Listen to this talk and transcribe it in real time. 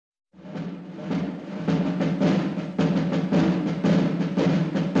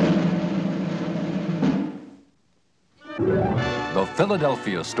The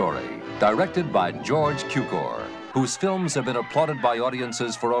Philadelphia Story, directed by George Cukor, whose films have been applauded by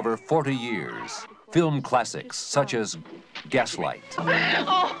audiences for over 40 years. Film classics such as Gaslight.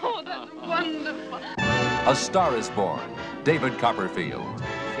 Oh, that's wonderful. A Star is Born, David Copperfield.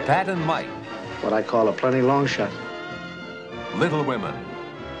 Pat and Mike. What I call a plenty long shot. Little Women,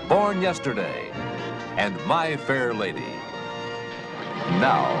 Born Yesterday, and My Fair Lady.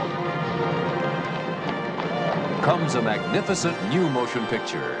 Now comes a magnificent new motion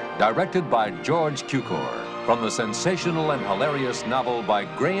picture directed by George Cukor from the sensational and hilarious novel by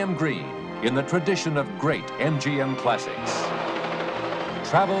Graham Greene in the tradition of great MGM classics.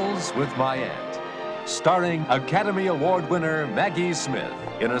 Travels with My Aunt, starring Academy Award winner Maggie Smith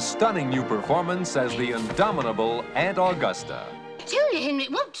in a stunning new performance as the indomitable Aunt Augusta. Tell me, Henry,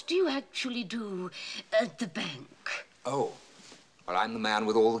 what do you actually do at the bank? Oh, well, I'm the man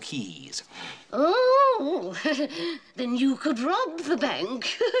with all the keys. Oh, then you could rob the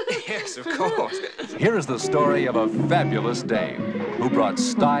bank. Yes, of course. Here is the story of a fabulous dame who brought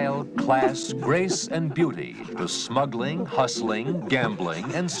style, class, grace, and beauty to smuggling, hustling,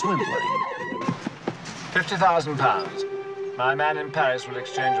 gambling, and swindling. £50,000. My man in Paris will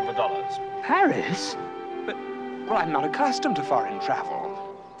exchange them for dollars. Paris? But, well, I'm not accustomed to foreign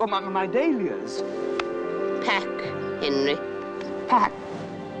travel. Well, my dahlias. Pack, Henry. Pack.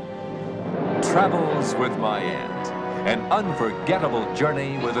 Travels with My Aunt, an unforgettable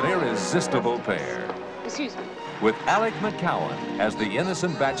journey with an irresistible pair. Excuse me. With Alec McCowen as the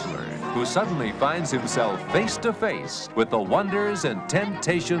innocent bachelor who suddenly finds himself face to face with the wonders and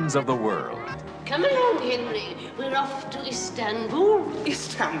temptations of the world. Come along, Henry. We're off to Istanbul.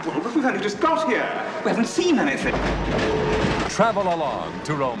 Istanbul? But we've only just got here. We haven't seen anything. Travel along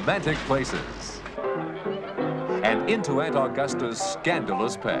to romantic places and into Aunt Augusta's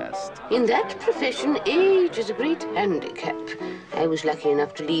scandalous past. In that profession, age is a great handicap. I was lucky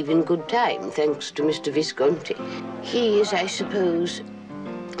enough to leave in good time, thanks to Mr. Visconti. He is, I suppose,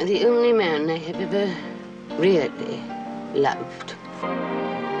 the only man I have ever really loved.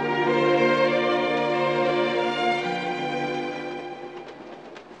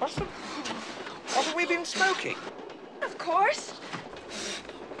 What have we been smoking? Of course.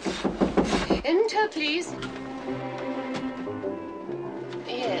 Enter, please.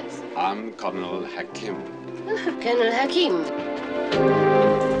 Yes. I'm Colonel Hakim. Colonel Hakim.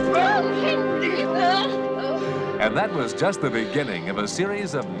 Oh, Henry! Oh. And that was just the beginning of a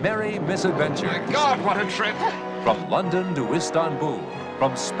series of merry misadventures. My God, what a trip! From London to Istanbul,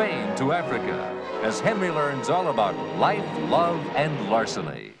 from Spain to Africa, as Henry learns all about life, love, and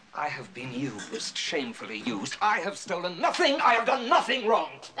larceny. I have been used, shamefully used. I have stolen nothing. I have done nothing wrong.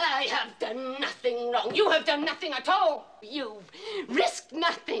 I have done nothing wrong. You have done nothing at all. You've risked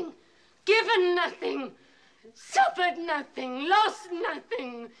nothing, given nothing, suffered nothing, lost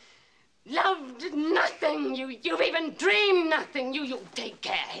nothing, loved nothing. You've even dreamed nothing. You take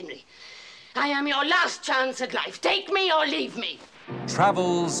care, Henry. I am your last chance at life. Take me or leave me.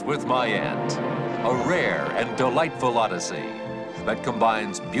 Travels with My Aunt, a rare and delightful odyssey that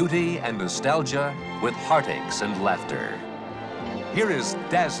combines beauty and nostalgia with heartaches and laughter. Here is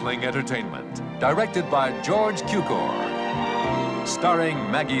dazzling entertainment, directed by George Cukor, starring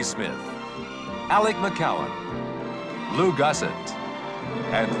Maggie Smith, Alec McCowen, Lou Gossett,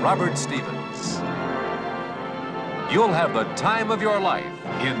 and Robert Stevens. You'll have the time of your life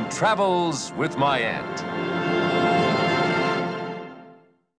in Travels with My Aunt.